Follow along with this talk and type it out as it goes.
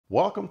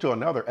Welcome to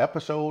another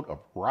episode of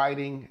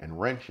Riding and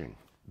Wrenching,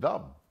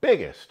 the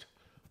biggest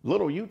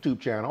little YouTube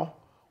channel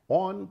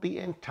on the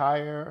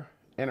entire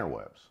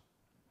interwebs.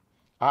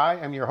 I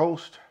am your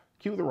host,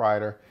 Q the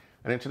Rider,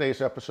 and in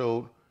today's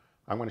episode,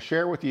 I'm going to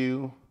share with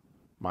you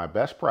my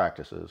best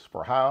practices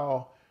for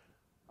how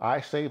I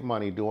save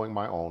money doing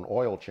my own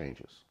oil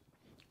changes.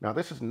 Now,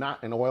 this is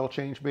not an oil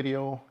change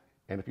video,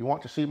 and if you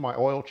want to see my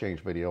oil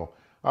change video,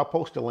 I'll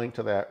post a link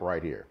to that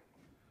right here.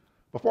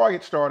 Before I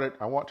get started,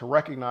 I want to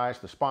recognize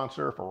the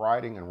sponsor for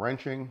Riding and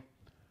Wrenching,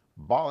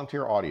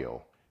 Volunteer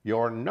Audio,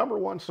 your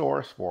 #1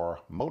 source for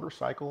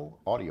motorcycle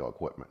audio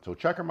equipment. So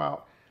check them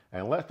out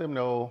and let them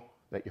know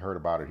that you heard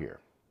about it here.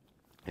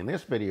 In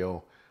this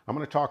video, I'm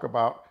going to talk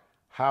about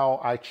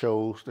how I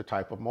chose the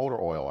type of motor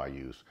oil I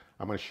use.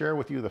 I'm going to share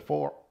with you the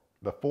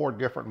four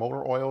different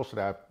motor oils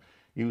that I've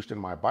used in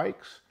my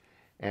bikes,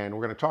 and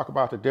we're going to talk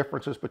about the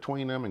differences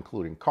between them,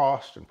 including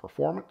cost and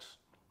performance,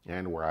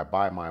 and where I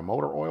buy my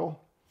motor oil.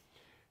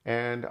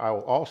 And I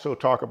will also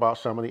talk about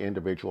some of the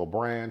individual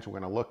brands. We're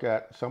going to look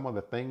at some of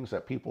the things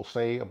that people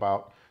say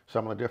about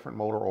some of the different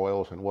motor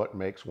oils and what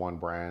makes one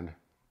brand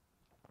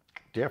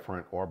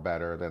different or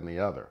better than the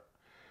other.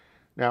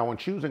 Now, when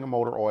choosing a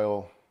motor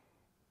oil,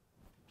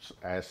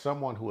 as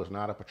someone who is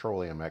not a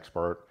petroleum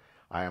expert,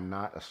 I am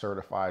not a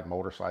certified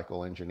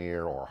motorcycle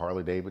engineer or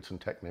Harley Davidson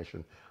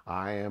technician.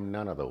 I am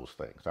none of those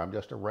things. I'm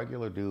just a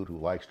regular dude who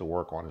likes to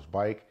work on his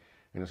bike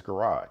in his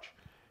garage.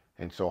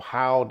 And so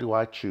how do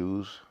I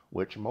choose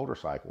which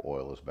motorcycle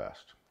oil is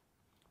best?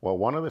 Well,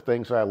 one of the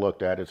things I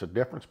looked at is the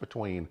difference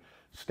between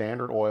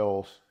standard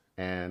oils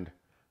and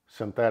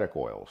synthetic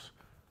oils.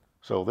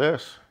 So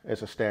this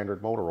is a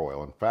standard motor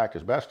oil. In fact,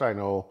 as best I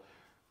know,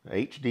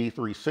 HD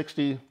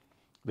 360,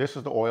 this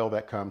is the oil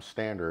that comes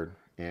standard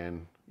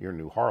in your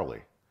new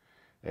Harley.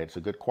 It's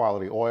a good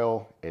quality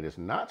oil. It is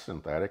not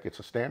synthetic. It's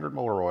a standard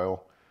motor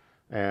oil.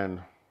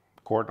 And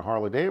according to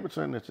Harley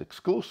Davidson, it's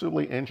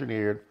exclusively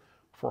engineered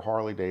for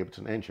Harley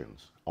Davidson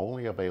engines,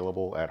 only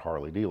available at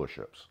Harley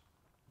dealerships.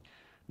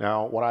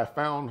 Now, what I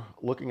found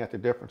looking at the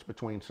difference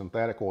between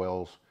synthetic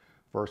oils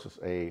versus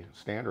a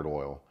standard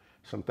oil,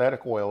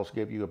 synthetic oils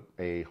give you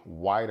a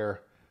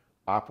wider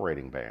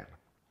operating band.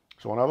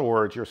 So in other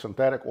words, your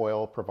synthetic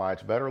oil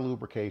provides better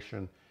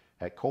lubrication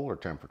at colder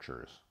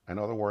temperatures. In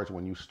other words,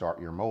 when you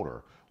start your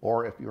motor,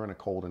 or if you're in a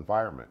cold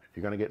environment,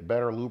 you're going to get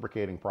better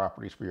lubricating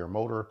properties for your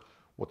motor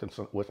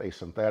with a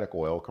synthetic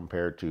oil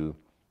compared to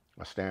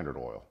a standard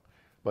oil.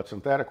 But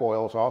synthetic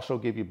oils also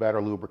give you better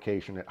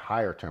lubrication at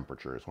higher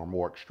temperatures or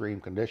more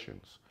extreme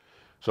conditions.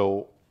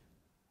 So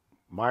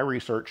my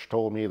research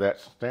told me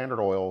that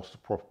standard oils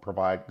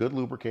provide good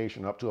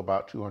lubrication up to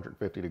about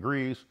 250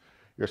 degrees.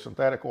 Your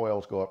synthetic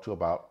oils go up to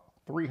about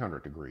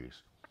 300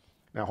 degrees.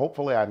 Now,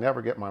 hopefully I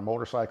never get my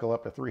motorcycle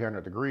up to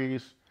 300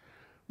 degrees,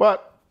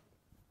 but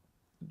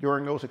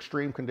during those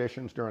extreme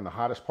conditions, during the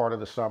hottest part of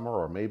the summer,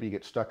 or maybe you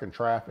get stuck in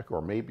traffic, or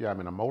maybe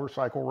I'm in a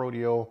motorcycle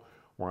rodeo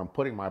where I'm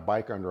putting my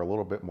bike under a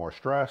little bit more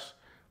stress,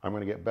 I'm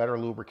going to get better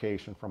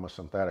lubrication from a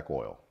synthetic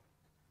oil.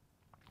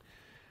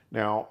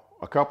 Now,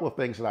 a couple of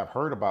things that I've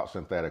heard about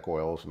synthetic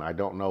oils, and I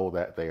don't know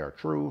that they are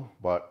true,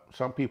 but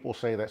some people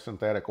say that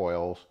synthetic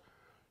oils,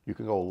 you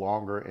can go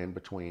longer in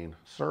between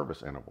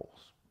service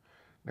intervals.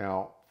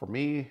 Now, for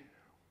me,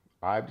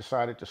 I've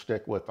decided to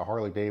stick with the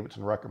Harley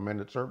Davidson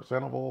recommended service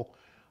interval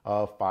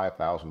of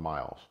 5,000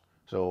 miles.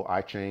 So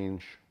I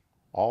change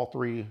all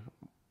 3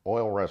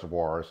 oil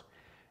reservoirs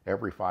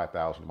every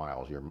 5,000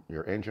 miles,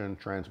 your engine,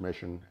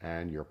 transmission,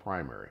 and your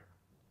primary.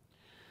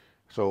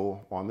 So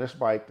on this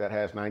bike that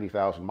has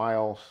 90,000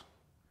 miles,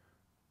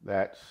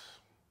 that's,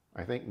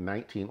 I think,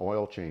 19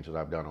 oil changes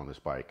I've done on this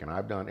bike. And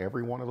I've done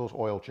every one of those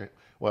oil changes.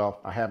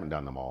 Well, I haven't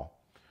done them all.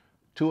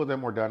 2 of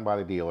them were done by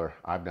the dealer.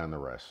 I've done the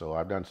rest. So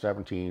I've done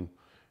 17,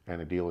 and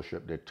the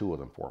dealership did 2 of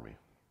them for me.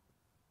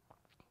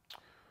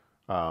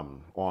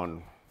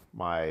 On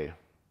my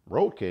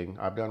Road King,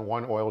 I've done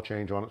 1 oil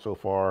change on it so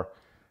far,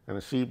 and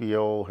the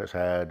CVO has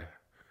had,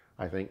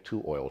 I think,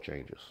 2 oil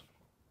changes.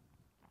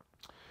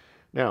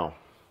 Now,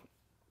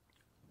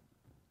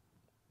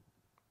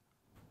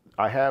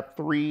 I have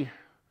 3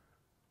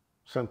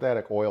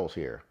 synthetic oils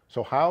here.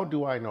 So how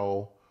do I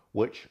know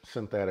which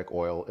synthetic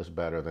oil is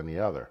better than the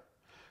other?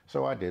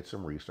 So I did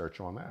some research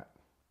on that.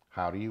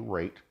 How do you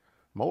rate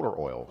motor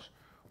oils?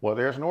 Well,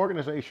 there's an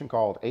organization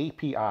called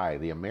API,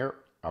 the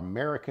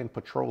American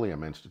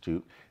Petroleum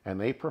Institute, and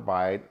they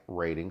provide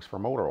ratings for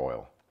motor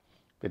oil.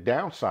 The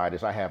downside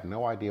is I have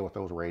no idea what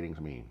those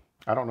ratings mean.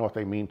 I don't know what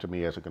they mean to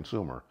me as a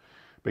consumer,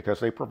 because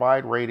they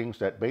provide ratings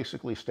that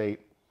basically state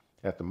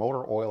that the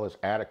motor oil is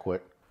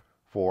adequate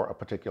for a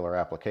particular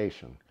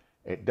application.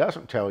 It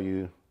doesn't tell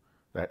you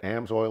that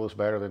Amsoil is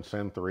better than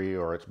Syn3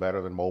 or it's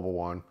better than Mobil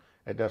 1.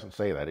 It doesn't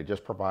say that. It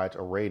just provides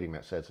a rating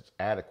that says it's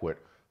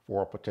adequate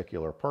for a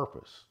particular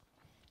purpose.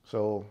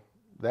 So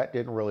that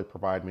didn't really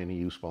provide me any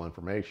useful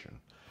information.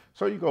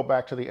 So you go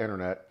back to the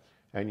internet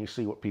and you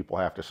see what people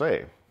have to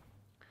say.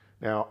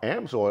 Now,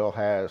 Amsoil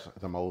has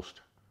the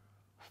most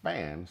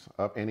fans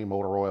of any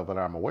motor oil that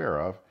I'm aware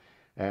of,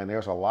 and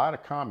there's a lot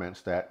of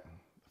comments that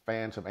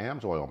fans of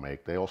Amsoil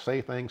make. They'll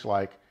say things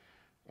like,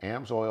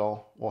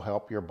 Amsoil will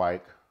help your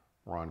bike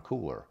run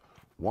cooler.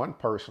 One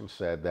person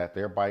said that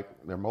their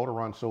motor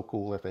runs so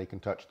cool that they can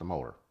touch the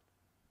motor.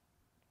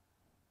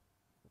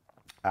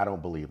 I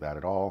don't believe that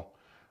at all.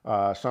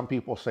 Some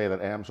people say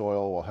that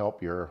Amsoil will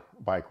help your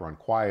bike run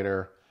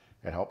quieter.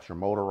 It helps your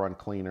motor run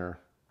cleaner.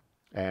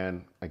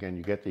 And again,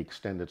 you get the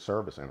extended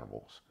service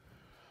intervals.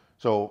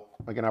 So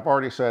again, I've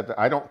already said that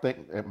I don't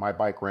think my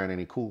bike ran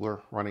any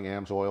cooler running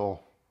Amsoil.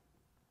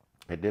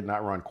 It did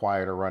not run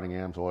quieter running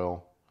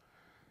Amsoil.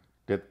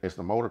 Is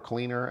the motor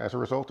cleaner as a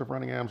result of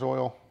running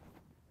Amsoil?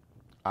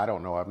 I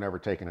don't know. I've never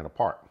taken it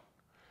apart.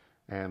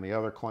 And the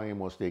other claim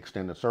was the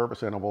extended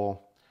service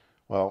interval.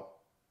 Well,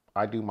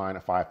 I do mine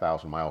at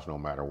 5,000 miles no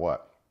matter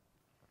what.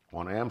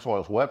 On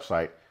Amsoil's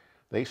website,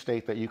 they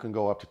state that you can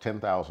go up to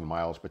 10,000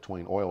 miles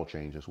between oil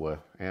changes with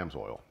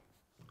Amsoil.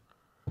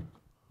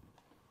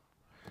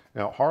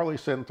 Now, Harley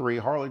Syn3,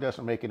 Harley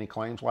doesn't make any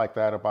claims like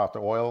that about the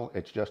oil.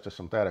 It's just a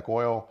synthetic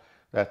oil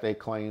that they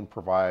claim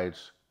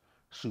provides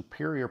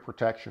superior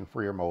protection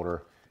for your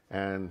motor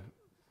and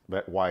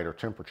that wider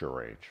temperature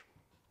range.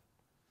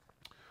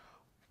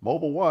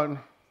 Mobil 1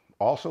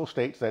 also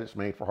states that it's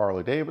made for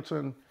Harley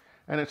Davidson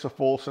and it's a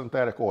full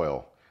synthetic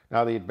oil.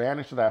 Now, the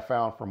advantage that I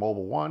found for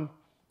Mobil 1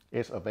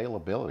 is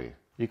availability.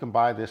 You can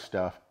buy this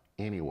stuff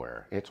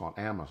anywhere. It's on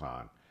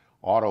Amazon,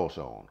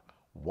 AutoZone,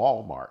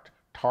 Walmart,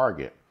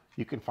 Target.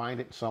 You can find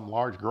it in some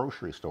large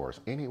grocery stores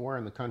anywhere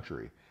in the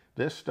country.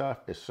 This stuff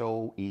is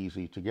so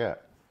easy to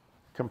get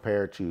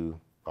compared to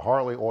the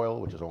Harley oil,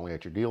 which is only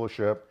at your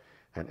dealership,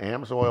 and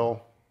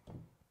Amsoil.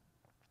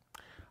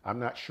 I'm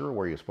not sure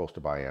where you're supposed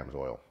to buy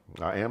Amsoil.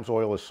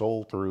 Amsoil is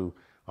sold through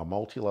a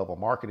multi-level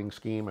marketing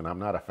scheme, and I'm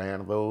not a fan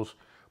of those,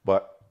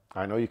 but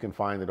I know you can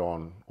find it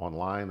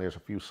online. There's a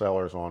few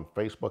sellers on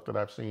Facebook that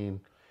I've seen,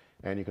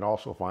 and you can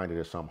also find it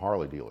at some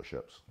Harley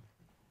dealerships.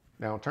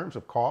 Now, in terms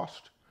of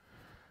cost,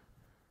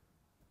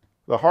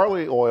 the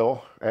Harley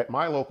oil at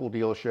my local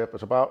dealership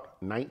is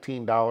about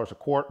 $19 a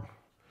quart.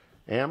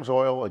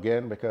 Amsoil,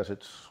 again, because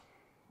it's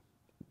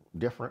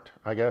different,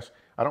 I guess.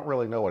 I don't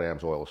really know what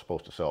Amsoil is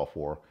supposed to sell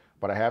for,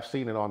 but I have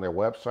seen it on their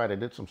website. I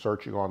did some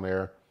searching on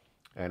there,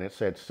 and it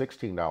said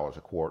 $16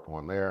 a quart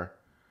on there.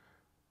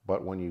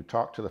 But when you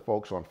talk to the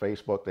folks on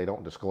Facebook, they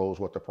don't disclose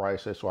what the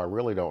price is, so I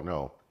really don't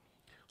know.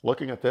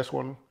 Looking at this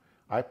one,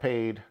 I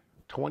paid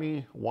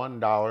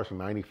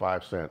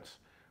 $21.95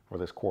 for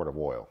this quart of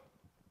oil.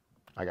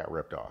 I got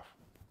ripped off.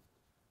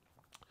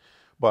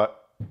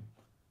 But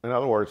in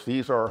other words,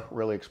 these are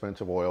really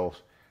expensive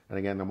oils. And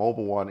again, the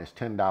Mobil one is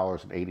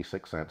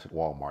 $10.86 at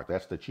Walmart.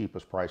 That's the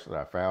cheapest price that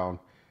I found.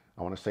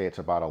 I want to say it's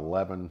about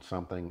 11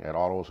 something at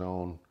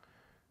AutoZone.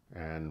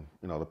 And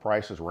you know, the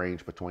prices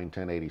range between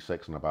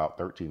 $10.86 and about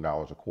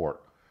 $13 a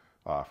quart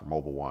for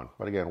Mobil 1.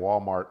 But again,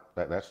 Walmart,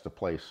 that's the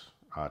place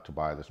to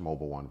buy this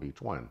Mobil 1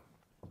 V-twin.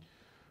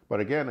 But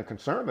again, the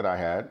concern that I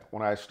had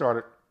when I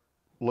started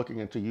looking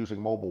into using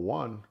Mobil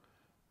 1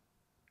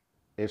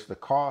 is the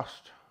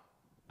cost.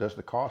 Does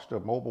the cost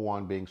of Mobil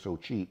 1 being so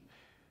cheap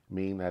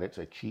mean that it's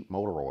a cheap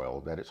motor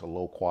oil, that it's a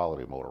low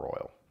quality motor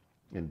oil?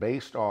 And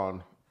based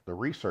on the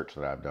research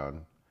that I've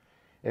done,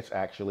 it's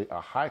actually a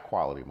high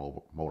quality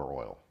motor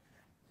oil.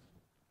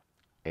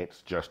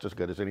 It's just as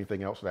good as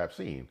anything else that I've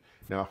seen.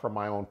 Now, from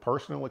my own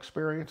personal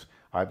experience,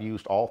 I've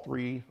used all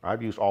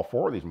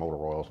four of these motor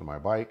oils in my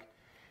bike,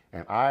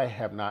 and I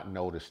have not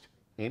noticed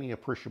any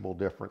appreciable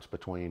difference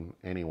between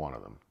any one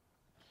of them.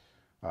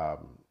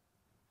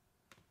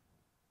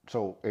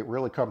 So it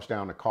really comes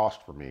down to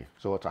cost for me.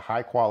 So it's a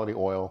high quality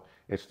oil.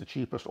 It's the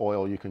cheapest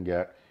oil you can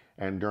get.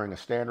 And during a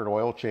standard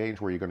oil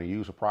change where you're going to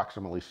use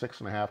approximately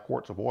 6.5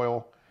 quarts of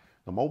oil,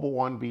 the Mobil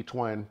 1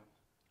 V-twin,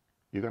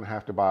 you're going to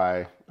have to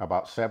buy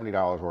about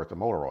 $70 worth of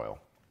motor oil.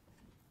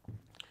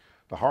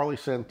 The Harley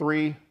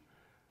Syn3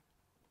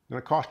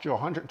 going to cost you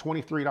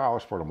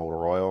 $123 for the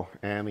motor oil,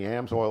 and the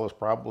Amsoil is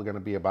probably going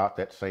to be about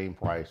that same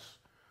price,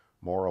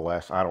 more or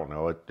less. I don't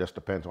know. It just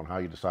depends on how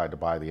you decide to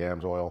buy the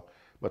Amsoil.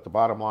 But the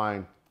bottom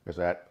line is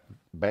that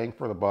bang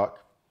for the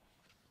buck,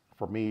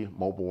 for me,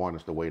 Mobil 1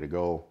 is the way to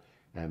go.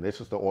 And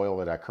this is the oil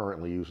that I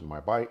currently use in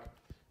my bike.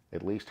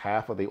 At least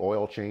half of the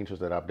oil changes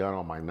that I've done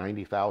on my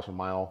 90,000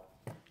 mile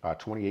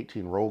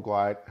 2018 Road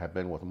Glide have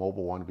been with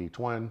Mobil 1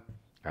 V-twin,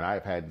 and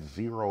I've had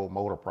zero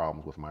motor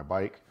problems with my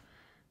bike.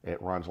 It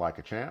runs like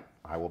a champ.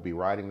 I will be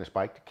riding this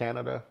bike to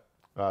Canada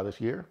this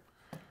year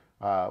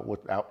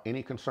without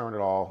any concern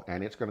at all,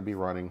 and it's going to be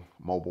running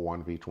Mobil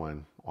 1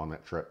 V-twin on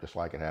that trip, just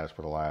like it has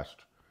for the last,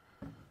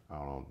 I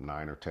don't know,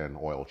 9 or 10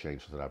 oil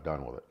changes that I've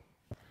done with it.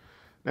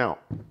 Now,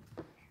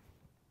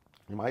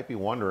 you might be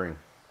wondering,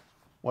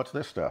 what's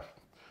this stuff?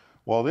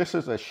 Well, this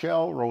is a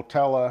Shell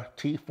Rotella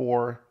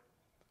T4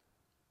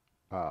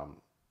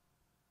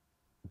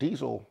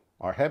 diesel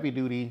or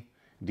heavy-duty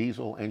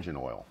diesel engine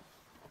oil.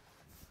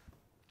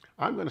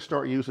 I'm going to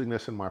start using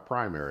this in my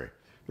primary.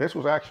 This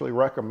was actually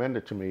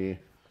recommended to me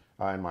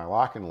in my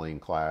lock and lean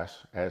class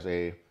as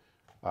a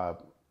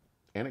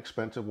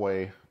inexpensive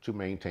way to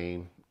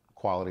maintain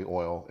quality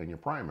oil in your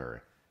primary.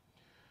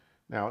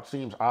 Now, it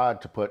seems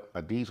odd to put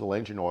a diesel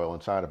engine oil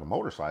inside of a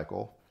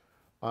motorcycle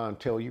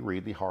until you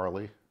read the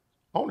Harley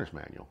Owner's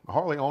Manual. The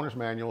Harley Owner's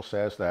Manual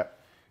says that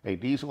a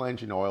diesel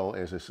engine oil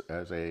is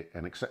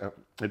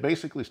it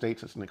basically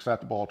states it's an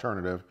acceptable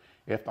alternative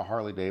if the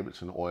Harley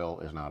Davidson oil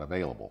is not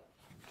available.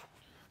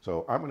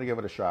 So I'm going to give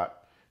it a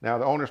shot. Now,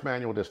 the Owner's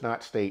Manual does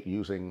not state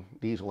using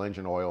diesel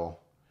engine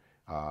oil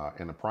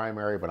in the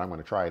primary, but I'm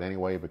going to try it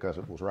anyway because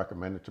it was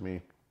recommended to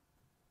me.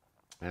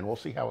 And we'll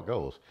see how it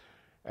goes.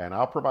 And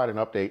I'll provide an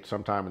update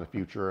sometime in the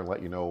future and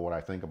let you know what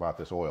I think about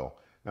this oil.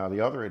 Now,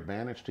 the other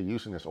advantage to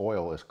using this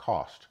oil is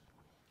cost.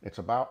 It's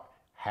about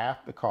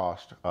half the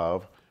cost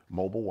of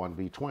Mobil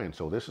 1V Twin.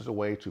 So this is a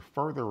way to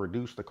further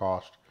reduce the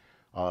cost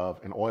of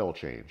an oil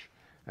change.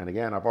 And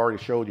again, I've already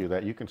showed you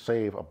that you can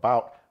save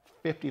about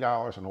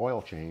 $50 an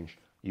oil change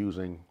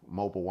using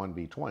Mobil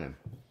 1V Twin.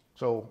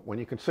 So when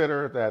you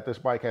consider that this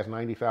bike has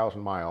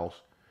 90,000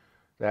 miles,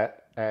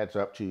 that adds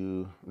up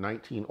to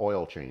 19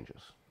 oil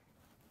changes.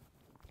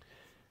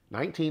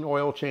 19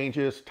 oil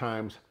changes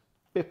times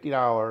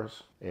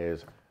 $50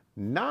 is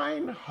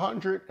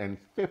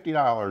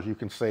 $950 you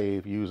can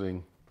save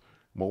using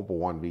Mobil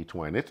 1V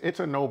Twin. It's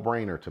a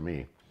no-brainer to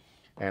me.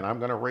 And I'm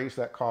going to raise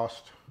that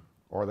cost,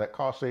 or that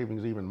cost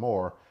savings, even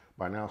more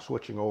by now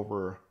switching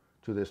over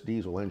to this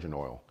diesel engine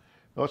oil.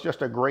 So it's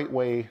just a great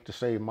way to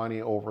save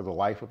money over the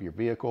life of your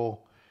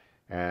vehicle.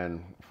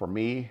 And for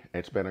me,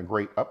 it's been a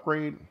great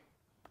upgrade.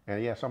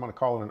 And yes, I'm going to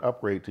call it an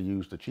upgrade to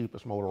use the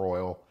cheapest motor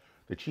oil,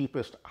 the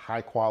cheapest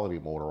high-quality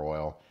motor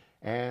oil,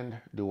 and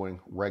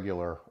doing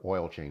regular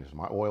oil changes.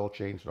 My oil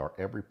changes are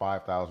every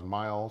 5,000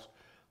 miles,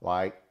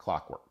 like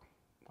clockwork.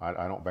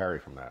 I don't vary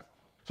from that.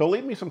 So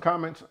leave me some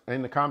comments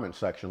in the comments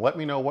section. Let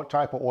me know what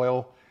type of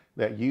oil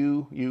that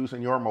you use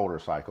in your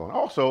motorcycle. And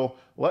also,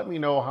 let me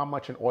know how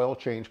much an oil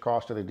change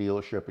costs at a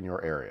dealership in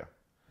your area.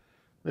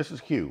 This is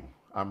Q.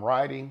 I'm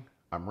riding,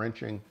 I'm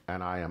wrenching,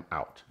 and I am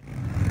out.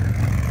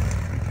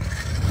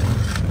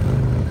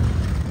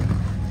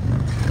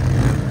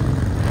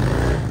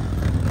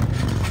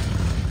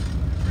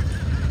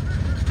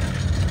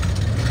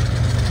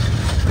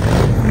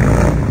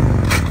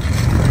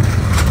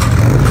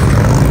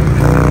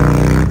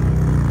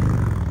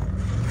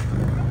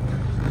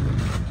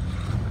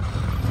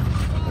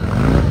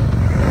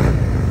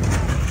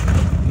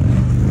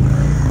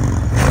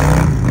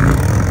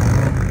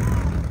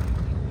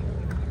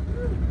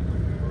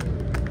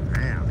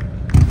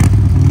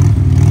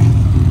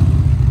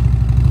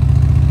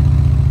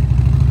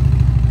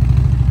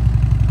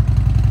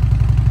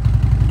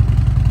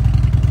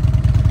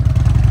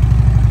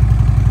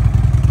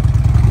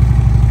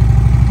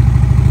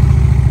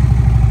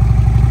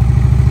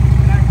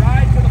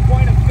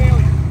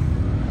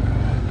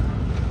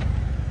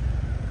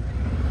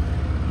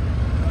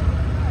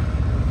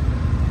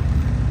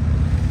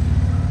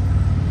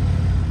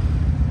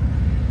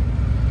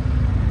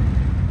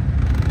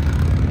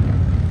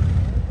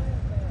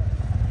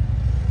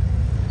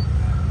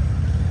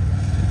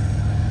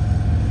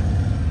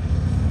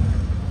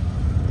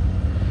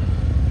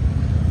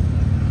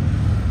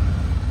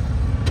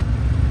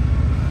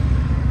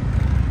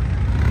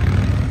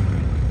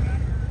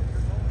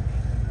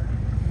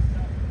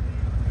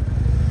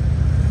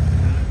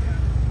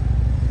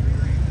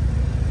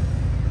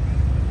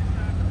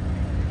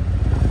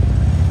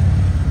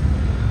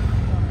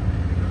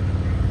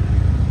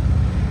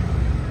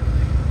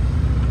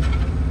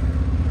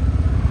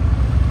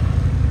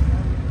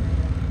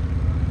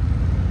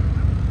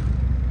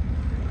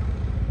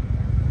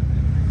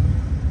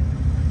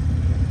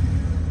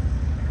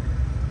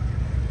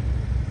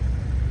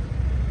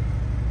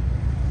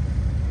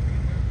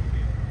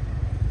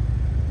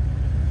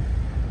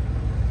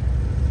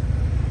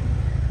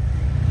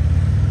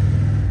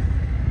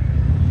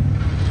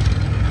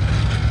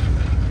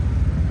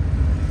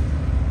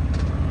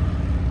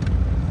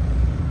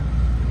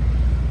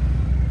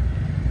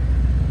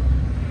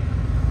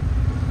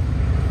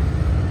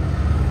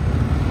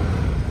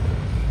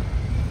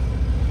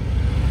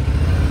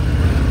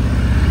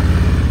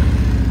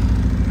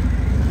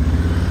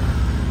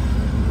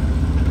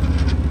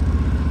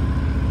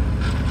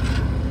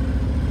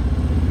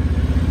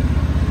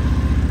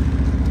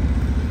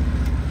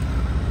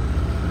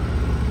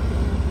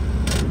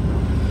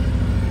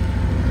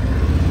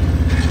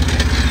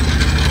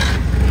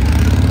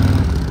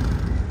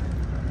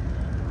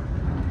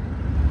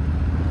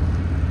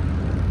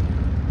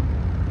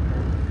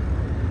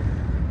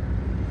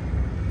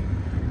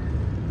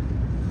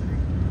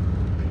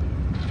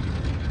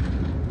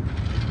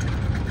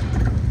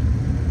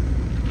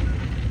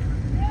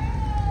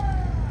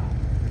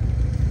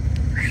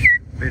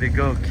 Way to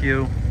go,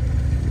 Q.